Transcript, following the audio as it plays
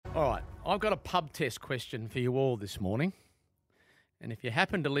All right, I've got a pub test question for you all this morning. And if you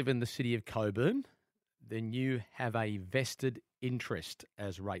happen to live in the city of Cockburn, then you have a vested interest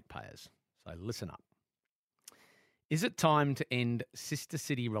as ratepayers. So listen up. Is it time to end sister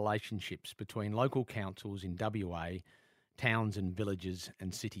city relationships between local councils in WA, towns and villages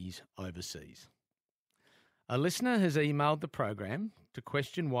and cities overseas? A listener has emailed the program to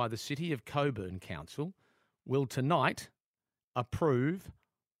question why the City of Cockburn Council will tonight approve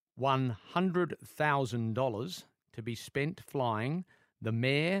 $100,000 to be spent flying the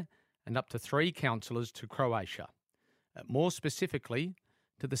Mayor and up to 3 councillors to Croatia, more specifically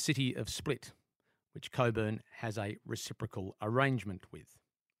to the city of Split, which Cockburn has a reciprocal arrangement with.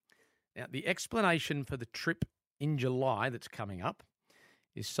 Now, the explanation for the trip in July that's coming up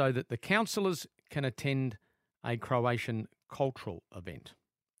is so that the councillors can attend a Croatian cultural event.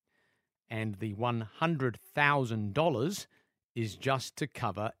 And the $100,000 is just to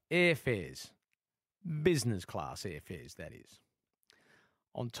cover airfares, business class airfares, that is.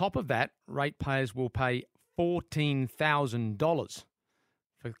 On top of that, ratepayers will pay $14,000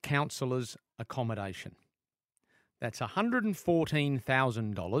 for councillors' accommodation. That's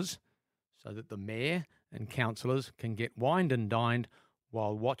 $114,000 so that the mayor and councillors can get wined and dined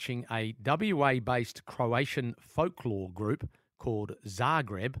while watching a WA-based Croatian folklore group called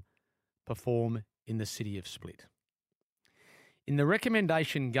Zagreb perform in the city of Split. In the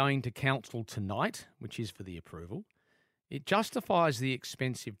recommendation going to council tonight, which is for the approval, it justifies the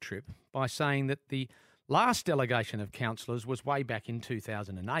expensive trip by saying that the last delegation of councillors was way back in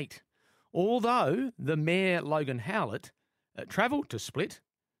 2008, although the Mayor, Logan Howlett, travelled to Split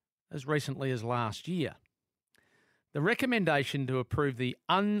as recently as last year. The recommendation to approve the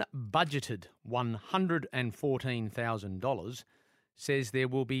unbudgeted $114,000 says there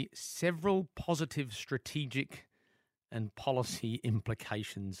will be several positive strategic and policy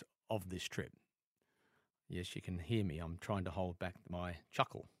implications of this trip. Yes, you can hear me. I'm trying to hold back my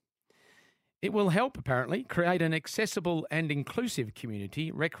chuckle. It will help, apparently, create an accessible and inclusive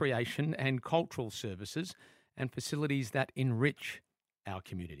community, recreation and cultural services and facilities that enrich our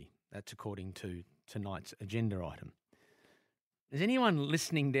community. That's according to tonight's agenda item. Is anyone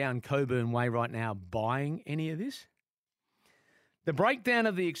listening down Cockburn Way right now buying any of this? The breakdown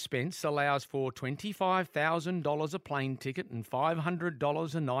of the expense allows for $25,000 a plane ticket and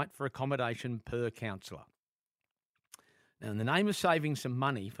 $500 a night for accommodation per councillor. Now, in the name of saving some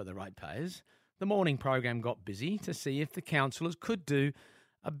money for the ratepayers, the morning program got busy to see if the councillors could do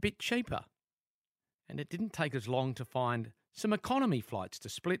a bit cheaper. And it didn't take as long to find some economy flights to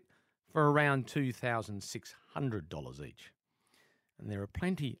Split for around $2,600 each. And there are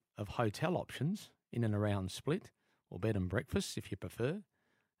plenty of hotel options in and around Split, or bed and breakfast if you prefer.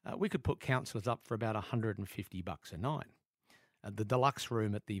 We could put councillors up for about $150 a night. The deluxe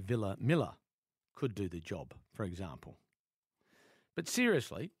room at the Villa Miller could do the job, for example. But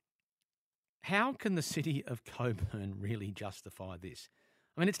seriously, how can the city of Cockburn really justify this?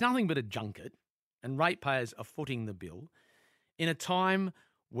 I mean, it's nothing but a junket, and ratepayers are footing the bill in a time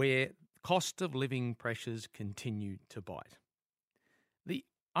where cost of living pressures continue to bite. The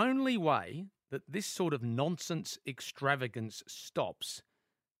only way that this sort of nonsense extravagance stops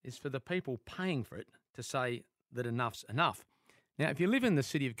is for the people paying for it to say that enough's enough. Now, if you live in the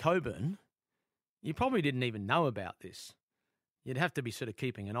city of Cockburn, you probably didn't even know about this. You'd have to be sort of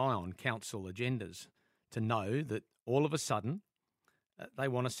keeping an eye on council agendas to know that all of a sudden they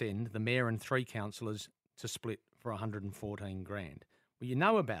want to send the mayor and 3 councillors to Split for $114,000. Well, you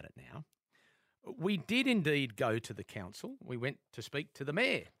know about it now. We did indeed go to the council. We went to speak to the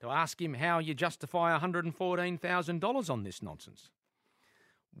mayor to ask him how you justify $114,000 on this nonsense.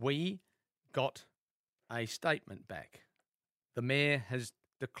 We got a statement back. The mayor has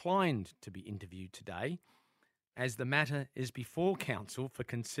declined to be interviewed today as the matter is before council for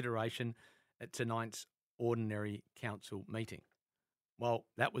consideration at tonight's ordinary council meeting. Well,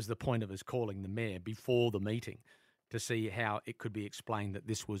 that was the point of us calling the mayor before the meeting, to see how it could be explained that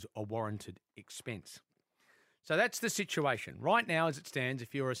this was a warranted expense. So that's the situation. Right now, as it stands,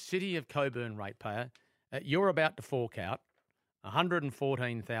 if you're a City of Cockburn ratepayer, you're about to fork out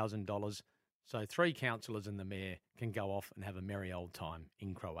 $114,000 so 3 councillors and the mayor can go off and have a merry old time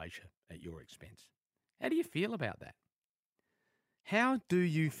in Croatia at your expense. How do you feel about that? How do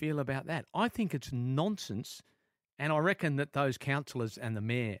you feel about that? I think it's nonsense, and I reckon that those councillors and the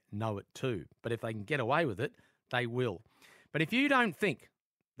mayor know it too. But if they can get away with it, they will. But if you don't think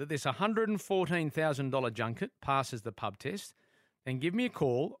that this $114,000 junket passes the pub test, then give me a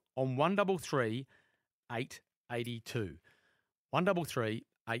call on 133 882. 133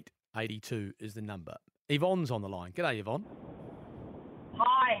 882 is the number. Yvonne's on the line. G'day, Yvonne.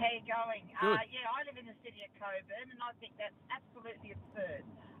 Hi, how you going? Good. I live in the city of Cockburn, and I think that's absolutely absurd.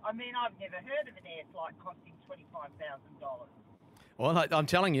 I mean, I've never heard of an air flight costing $25,000. Well, I'm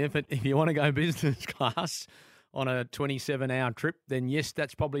telling you, if you want to go business class on a 27-hour trip, then yes,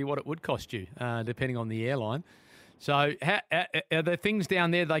 that's probably what it would cost you, depending on the airline. So are there things down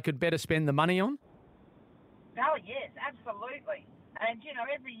there they could better spend the money on? Oh, yes, absolutely. And,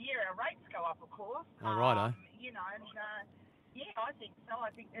 every year our rates go up, of course. Oh, righto. I think so. I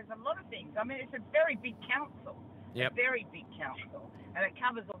think there's a lot of things. I mean, it's a very big council. Yep. A very big council. And it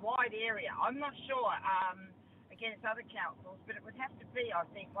covers a wide area. I'm not sure against other councils, but it would have to be, I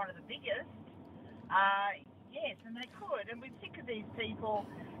think, one of the biggest. Yes, and they could. And we're sick of these people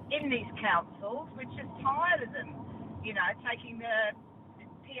in these councils. We're just tired of them, taking the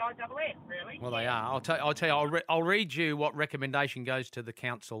PISS, really. Well, they are. I'll tell you. I'll read you what recommendation goes to the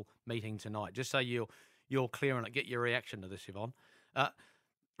council meeting tonight, just so you're clear on it. Get your reaction to this, Yvonne.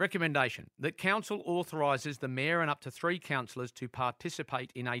 Recommendation that council authorises the mayor and up to 3 councillors to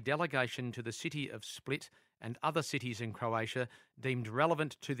participate in a delegation to the city of Split and other cities in Croatia deemed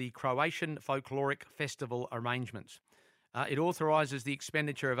relevant to the Croatian folkloric festival arrangements. It authorises the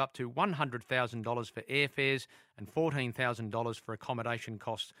expenditure of up to $100,000 for airfares and $14,000 for accommodation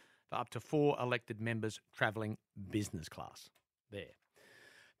costs for up to 4 elected members travelling business class. There.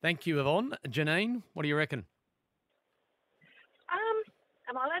 Thank you, Yvonne. Janine, what do you reckon?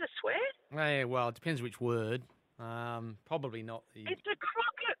 Am I allowed to swear? Yeah, well, it depends which word. Probably not the... It's a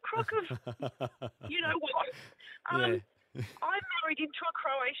crock of... You know what? Yeah. I'm married into a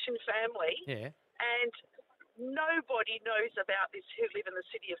Croatian family. Yeah. And nobody knows about this who live in the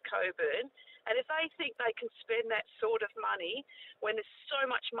city of Cockburn. And if they think they can spend that sort of money when there's so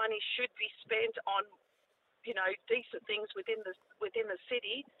much money should be spent on, decent things within the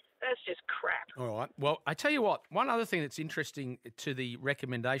city, that's just crap. All right. Well, I tell you what, one other thing that's interesting to the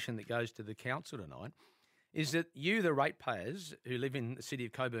recommendation that goes to the council tonight is that you, the ratepayers who live in the city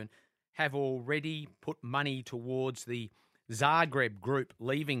of Cockburn, have already put money towards the Zagreb group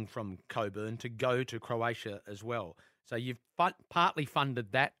leaving from Cockburn to go to Croatia as well. So you've partly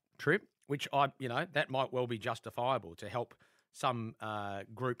funded that trip, which that might well be justifiable to help some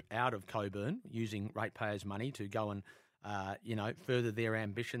group out of Cockburn using ratepayers' money to go and further their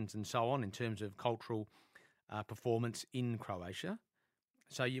ambitions and so on in terms of cultural performance in Croatia.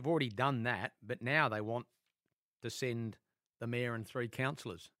 So you've already done that, but now they want to send the mayor and 3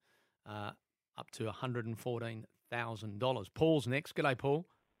 councillors up to $114,000. Paul's next. G'day, Paul.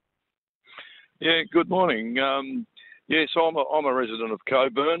 Yeah, good morning. Yes, I'm a resident of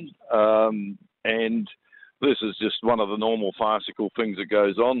Cockburn, and this is just one of the normal farcical things that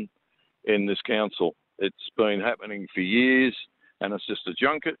goes on in this council. It's been happening for years, and it's just a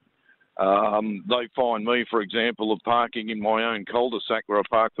junket. They fine me, for example, of parking in my own cul-de-sac where I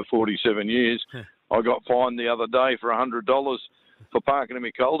parked for 47 years. I got fined the other day for $100 for parking in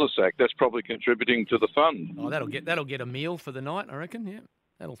my cul-de-sac. That's probably contributing to the fund. Oh, that'll get a meal for the night, I reckon. Yeah,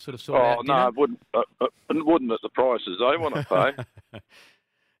 that'll sort of sort out. Oh no, it wouldn't at the prices they want to pay.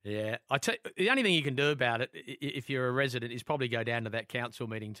 Yeah, the only thing you can do about it, if you're a resident, is probably go down to that council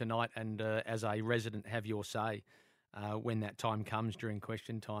meeting tonight and, as a resident, have your say when that time comes during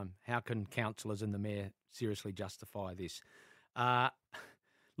question time. How can councillors and the mayor seriously justify this?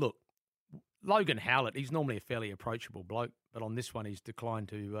 Look, Logan Howlett, he's normally a fairly approachable bloke, but on this one he's declined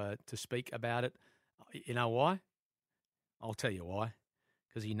to speak about it. You know why? I'll tell you why.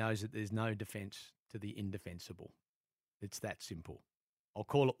 Because he knows that there's no defence to the indefensible. It's that simple. I'll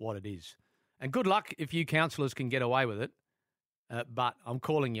call it what it is. And good luck if you councillors can get away with it, but I'm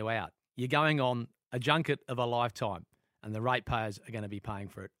calling you out. You're going on a junket of a lifetime, and the ratepayers are going to be paying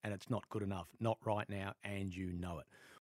for it, and it's not good enough. Not right now, and you know it.